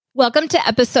Welcome to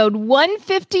episode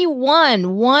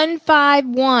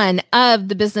 151 of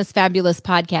the Business Fabulous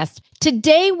podcast.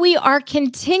 Today, we are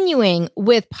continuing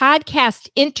with podcast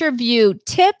interview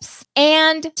tips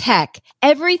and tech,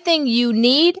 everything you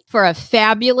need for a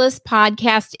fabulous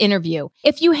podcast interview.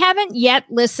 If you haven't yet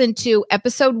listened to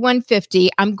episode 150,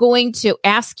 I'm going to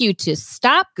ask you to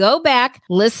stop, go back,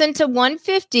 listen to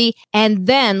 150, and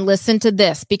then listen to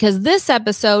this, because this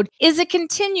episode is a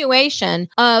continuation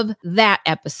of that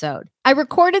episode. I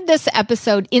recorded this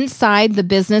episode inside the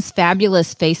Business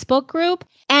Fabulous Facebook group.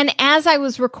 And as I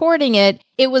was recording it,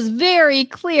 it was very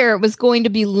clear it was going to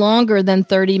be longer than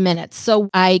 30 minutes. So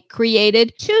I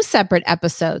created two separate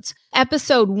episodes.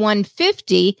 Episode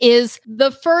 150 is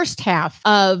the first half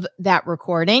of that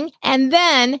recording. And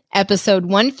then episode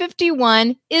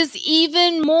 151 is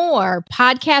even more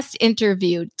podcast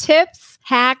interview tips,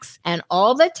 hacks, and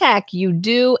all the tech you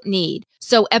do need.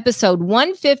 So episode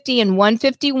 150 and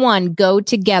 151 go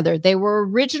together. They were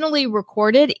originally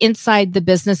recorded inside the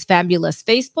Business Fabulous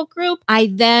Facebook group. I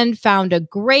then found a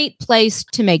great place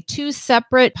to make two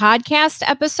separate podcast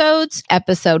episodes.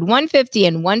 Episode 150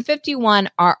 and 151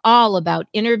 are all about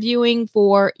interviewing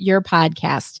for your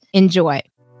podcast. Enjoy.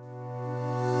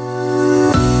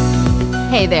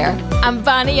 Hey there, I'm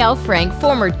Bonnie L. Frank,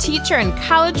 former teacher and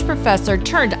college professor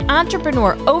turned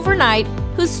entrepreneur overnight,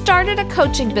 who started a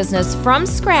coaching business from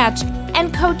scratch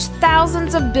and coached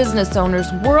thousands of business owners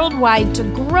worldwide to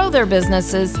grow their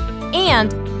businesses,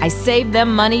 and I saved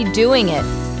them money doing it.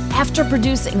 After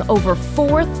producing over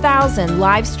 4,000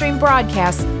 live stream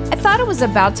broadcasts, I thought it was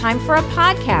about time for a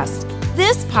podcast.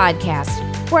 This podcast,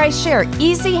 where I share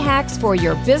easy hacks for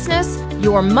your business,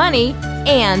 your money,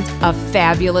 and a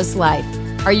fabulous life.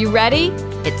 Are you ready?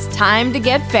 It's time to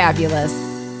get fabulous.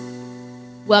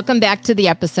 Welcome back to the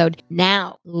episode.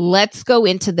 Now, let's go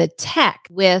into the tech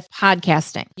with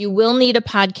podcasting. You will need a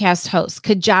podcast host.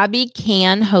 Kajabi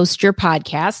can host your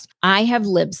podcast. I have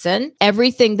Libsyn.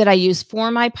 Everything that I use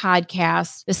for my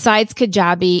podcast, besides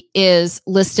Kajabi, is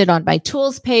listed on my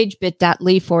tools page,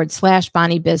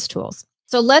 bit.ly/BonnieBizTools.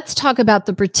 So let's talk about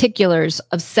the particulars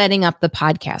of setting up the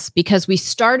podcast, because we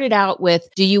started out with,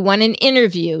 do you want an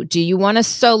interview? Do you want a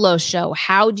solo show?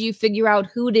 How do you figure out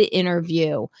who to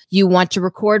interview? You want to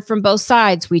record from both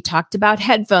sides. We talked about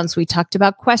headphones. We talked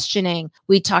about questioning.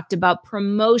 We talked about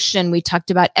promotion. We talked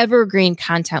about evergreen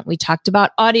content. We talked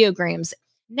about audiograms.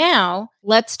 Now,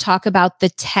 let's talk about the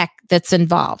tech that's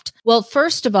involved. Well,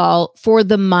 first of all, for all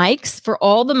the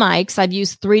mics, I've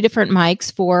used 3 different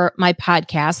mics for my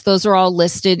podcast. Those are all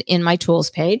listed in my tools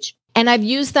page. And I've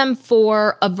used them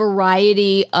for a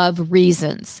variety of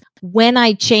reasons. When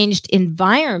I changed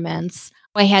environments,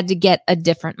 I had to get a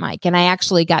different mic, and I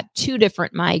actually got 2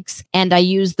 different mics, and I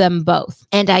use them both.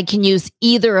 And I can use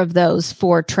either of those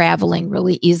for traveling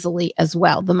really easily as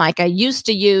well. The mic I used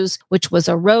to use, which was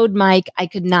a Rode mic, I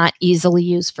could not easily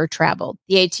use for travel.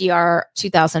 The ATR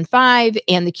 2005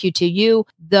 and the Q2U,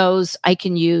 those I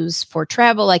can use for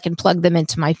travel. I can plug them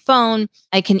into my phone.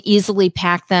 I can easily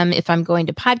pack them if I'm going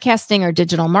to podcasting or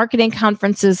digital marketing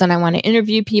conferences and I want to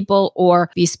interview people or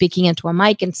be speaking into a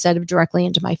mic instead of directly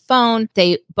into my phone.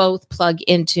 They both plug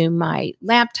into my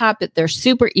laptop. They're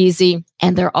super easy,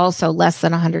 and they're also less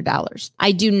than $100.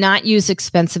 I do not use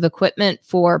expensive equipment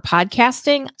for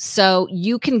podcasting, so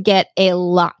you can get a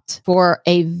lot for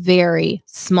a very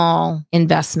small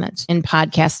investment in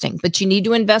podcasting, but you need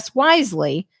to invest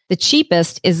wisely. The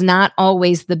cheapest is not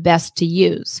always the best to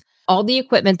use. All the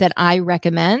equipment that I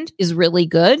recommend is really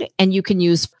good and you can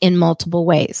use in multiple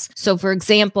ways. So for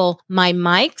example, my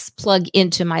mics plug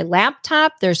into my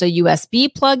laptop. There's a USB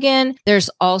plug-in. There's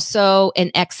also an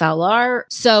XLR.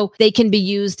 So they can be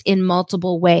used in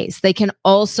multiple ways. They can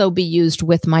also be used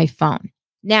with my phone.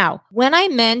 Now, when I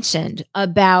mentioned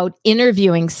about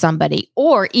interviewing somebody,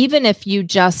 or even if you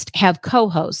just have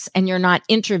co-hosts and you're not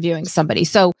interviewing somebody,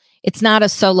 so it's not a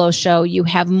solo show, you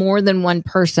have more than one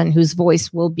person whose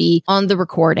voice will be on the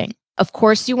recording. Of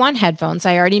course, you want headphones.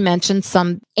 I already mentioned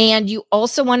some. And you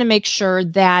also want to make sure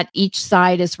that each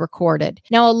side is recorded.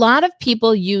 Now, a lot of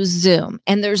people use Zoom,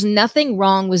 and there's nothing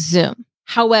wrong with Zoom.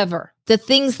 However, the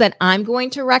things that I'm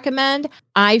going to recommend,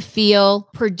 I feel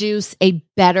produce a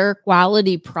better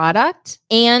quality product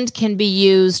and can be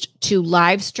used to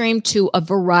live stream to a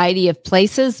variety of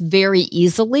places very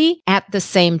easily at the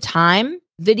same time.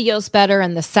 Video's better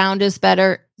and the sound is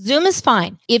better. Zoom is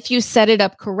fine. If you set it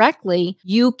up correctly,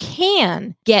 you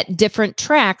can get different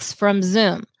tracks from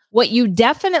Zoom. What you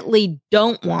definitely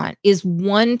don't want is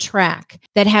one track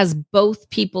that has both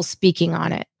people speaking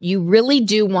on it. You really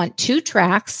do want 2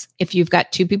 tracks if you've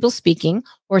got 2 people speaking,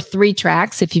 or 3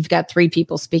 tracks if you've got 3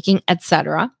 people speaking,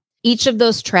 etc. Each of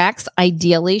those tracks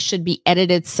ideally should be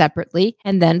edited separately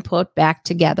and then put back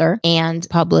together and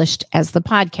published as the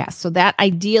podcast. So that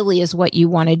ideally is what you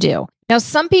want to do. Now,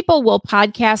 some people will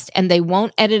podcast and they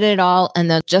won't edit it all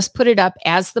and they'll just put it up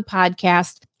as the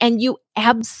podcast. And you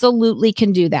absolutely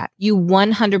can do that. You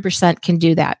 100% can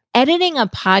do that. Editing a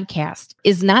podcast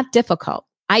is not difficult.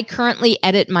 I currently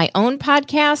edit my own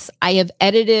podcasts. I have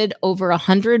edited over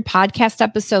 100 podcast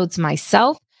episodes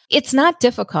myself. It's not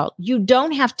difficult. You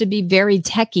don't have to be very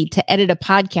techie to edit a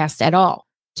podcast at all.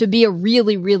 To be a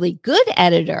really, really good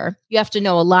editor, you have to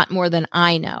know a lot more than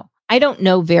I know. I don't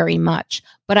know very much,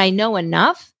 but I know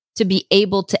enough to be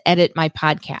able to edit my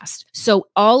podcast. So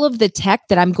all of the tech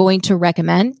that I'm going to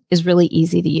recommend is really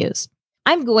easy to use.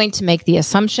 I'm going to make the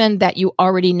assumption that you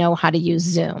already know how to use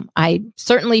Zoom. I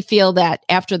certainly feel that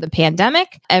after the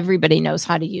pandemic, everybody knows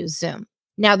how to use Zoom.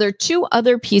 Now, there are two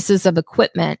other pieces of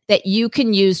equipment that you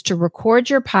can use to record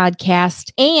your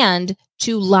podcast and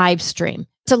to live stream.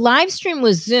 To live stream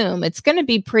with Zoom, it's going to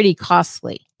be pretty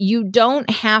costly. You don't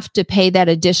have to pay that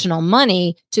additional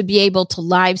money to be able to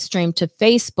live stream to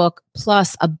Facebook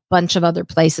plus a bunch of other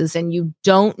places. And you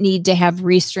don't need to have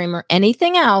Restream or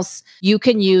anything else. You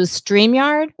can use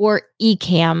StreamYard or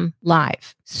Ecamm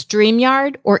Live.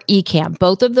 StreamYard or Ecamm.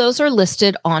 Both of those are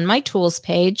listed on my tools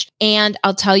page, and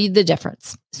I'll tell you the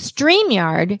difference.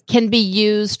 StreamYard can be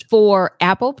used for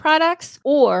Apple products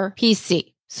or PC.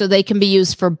 So they can be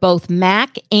used for both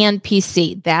Mac and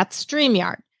PC. That's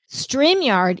StreamYard.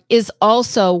 StreamYard is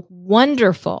also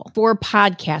wonderful for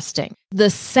podcasting. The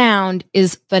sound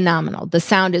is phenomenal. The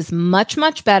sound is much,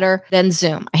 much better than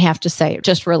Zoom. I have to say, it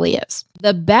just really is.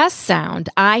 The best sound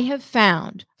I have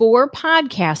found for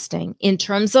podcasting in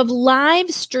terms of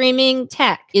live streaming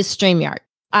tech is StreamYard.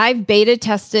 I've beta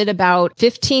tested about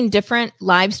 15 different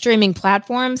live streaming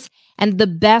platforms, and the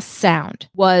best sound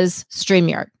was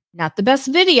StreamYard. Not the best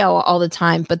video all the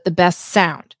time, but the best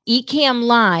sound. Ecamm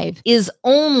Live is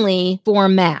only for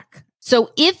Mac. So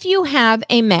if you have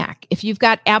a Mac, if you've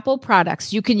got Apple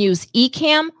products, you can use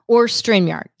Ecamm or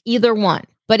StreamYard, either one.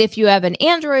 But if you have an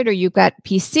Android or you've got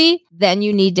PC, then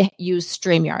you need to use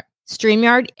StreamYard.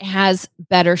 StreamYard has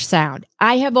better sound.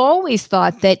 I have always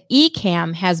thought that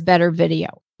Ecamm has better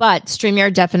video, but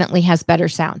StreamYard definitely has better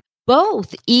sound.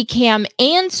 Both Ecamm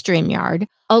and StreamYard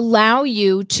allow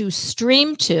you to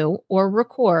stream to or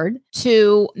record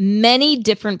to many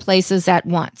different places at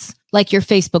once, like your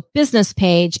Facebook business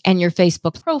page and your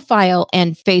Facebook profile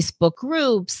and Facebook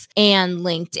groups and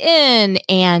LinkedIn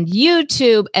and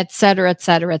YouTube, et cetera, et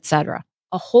cetera, et cetera.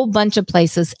 A whole bunch of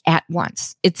places at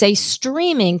once. It's a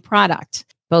streaming product.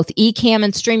 Both Ecamm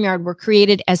and StreamYard were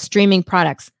created as streaming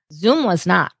products. Zoom was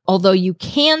not. Although you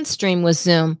can stream with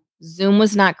Zoom, Zoom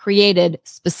was not created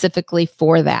specifically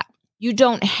for that. You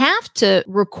don't have to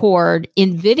record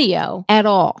in video at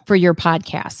all for your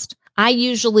podcast. I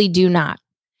usually do not.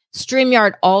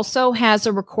 StreamYard also has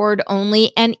a record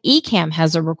only and Ecamm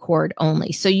has a record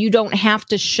only. So you don't have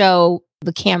to show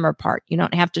the camera part. You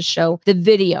don't have to show the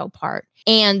video part.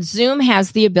 And Zoom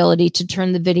has the ability to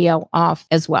turn the video off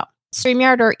as well.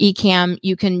 StreamYard or Ecamm,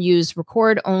 you can use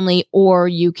record only, or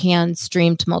you can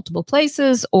stream to multiple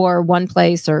places or one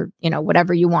place, or,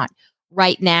 whatever you want.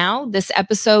 Right now, this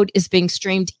episode is being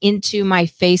streamed into my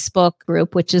Facebook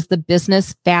group, which is the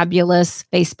Business Fabulous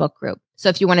Facebook group. So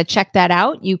if you want to check that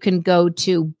out, you can go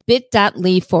to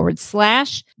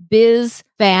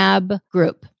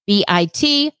bit.ly/bizfabgroup,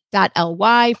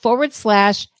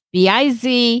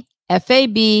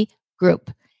 bit.ly/BIZFAB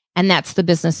group. And that's the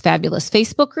Business Fabulous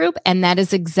Facebook group. And that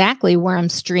is exactly where I'm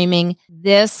streaming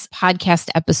this podcast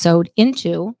episode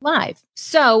into live.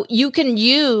 So you can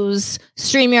use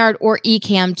StreamYard or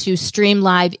Ecamm to stream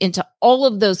live into all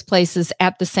of those places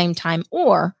at the same time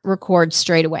or record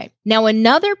straight away. Now,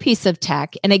 another piece of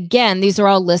tech, and again, these are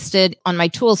all listed on my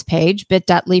tools page,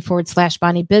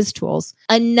 bit.ly/BonnieBizTools.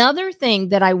 Another thing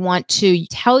that I want to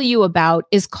tell you about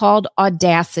is called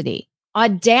Audacity.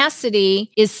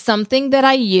 Audacity is something that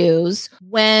I use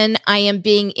when I am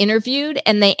being interviewed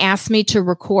and they ask me to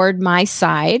record my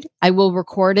side. I will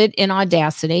record it in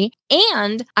Audacity.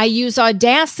 And I use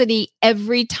Audacity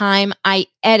every time I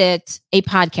edit a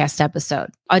podcast episode.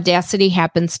 Audacity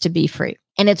happens to be free.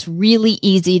 And it's really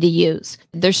easy to use.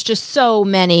 There's just so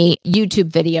many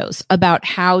YouTube videos about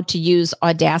how to use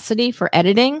Audacity for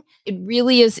editing. It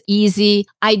really is easy.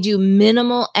 I do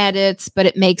minimal edits, but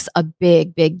it makes a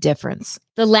big, big difference.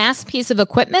 The last piece of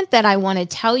equipment that I want to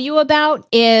tell you about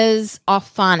is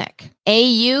Auphonic.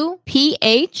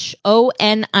 Auphonic.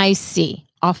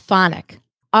 Auphonic.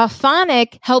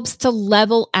 Auphonic helps to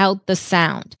level out the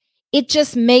sound. It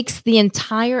just makes the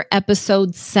entire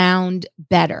episode sound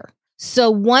better.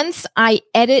 So once I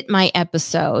edit my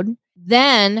episode,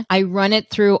 then I run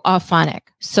it through Auphonic.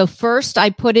 So first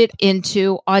I put it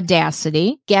into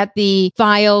Audacity, get the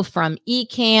file from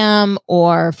Ecamm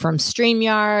or from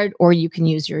StreamYard, or you can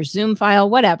use your Zoom file,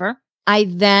 whatever. I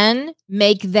then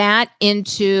make that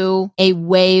into a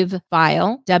WAV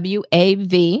file,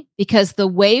 WAV, because the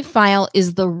WAV file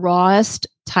is the rawest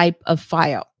type of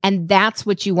file. And that's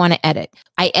what you want to edit.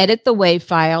 I edit the WAV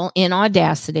file in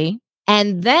Audacity.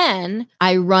 And then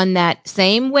I run that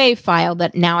same WAV file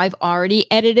that now I've already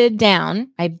edited down.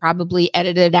 I probably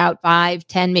edited out 5,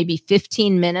 10, maybe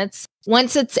 15 minutes.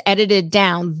 Once it's edited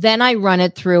down, then I run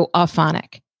it through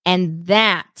Auphonic. And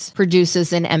that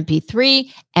produces an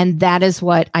MP3. And that is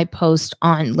what I post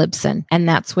on Libsyn. And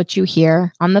that's what you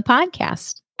hear on the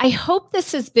podcast. I hope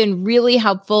this has been really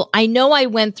helpful. I know I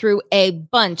went through a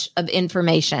bunch of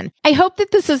information. I hope that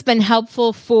this has been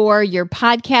helpful for your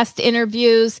podcast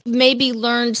interviews, maybe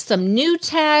learned some new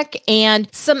tech and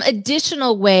some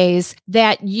additional ways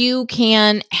that you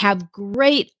can have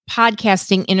great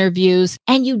podcasting interviews,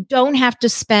 and you don't have to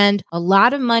spend a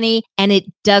lot of money, and it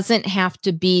doesn't have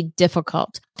to be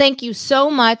difficult. Thank you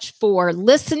so much for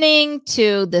listening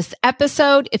to this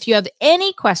episode. If you have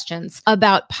any questions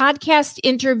about podcast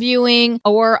interviewing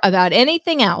or about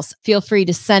anything else, feel free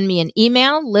to send me an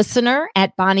email,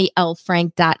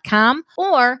 listener@bonnielfrank.com,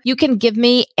 or you can give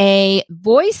me a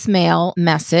voicemail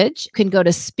message. You can go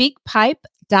to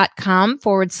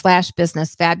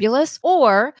speakpipe.com/business fabulous,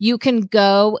 or you can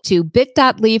go to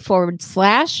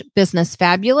bit.ly/business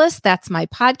fabulous. That's my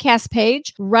podcast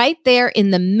page. Right there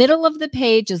in the middle of the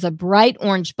page is a bright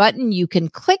orange button. You can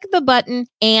click the button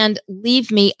and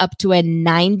leave me up to a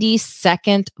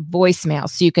 90-second voicemail.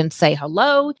 So you can say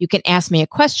hello. You can ask me a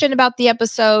question about the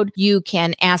episode. You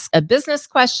can ask a business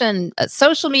question, a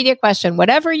social media question,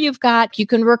 whatever you've got. You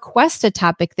can request a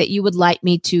topic that you would like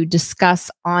me to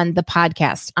discuss on the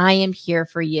podcast. I am here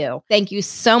for you. Thank you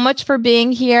so much for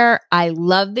being here. I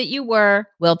love that you were.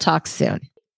 We'll talk soon.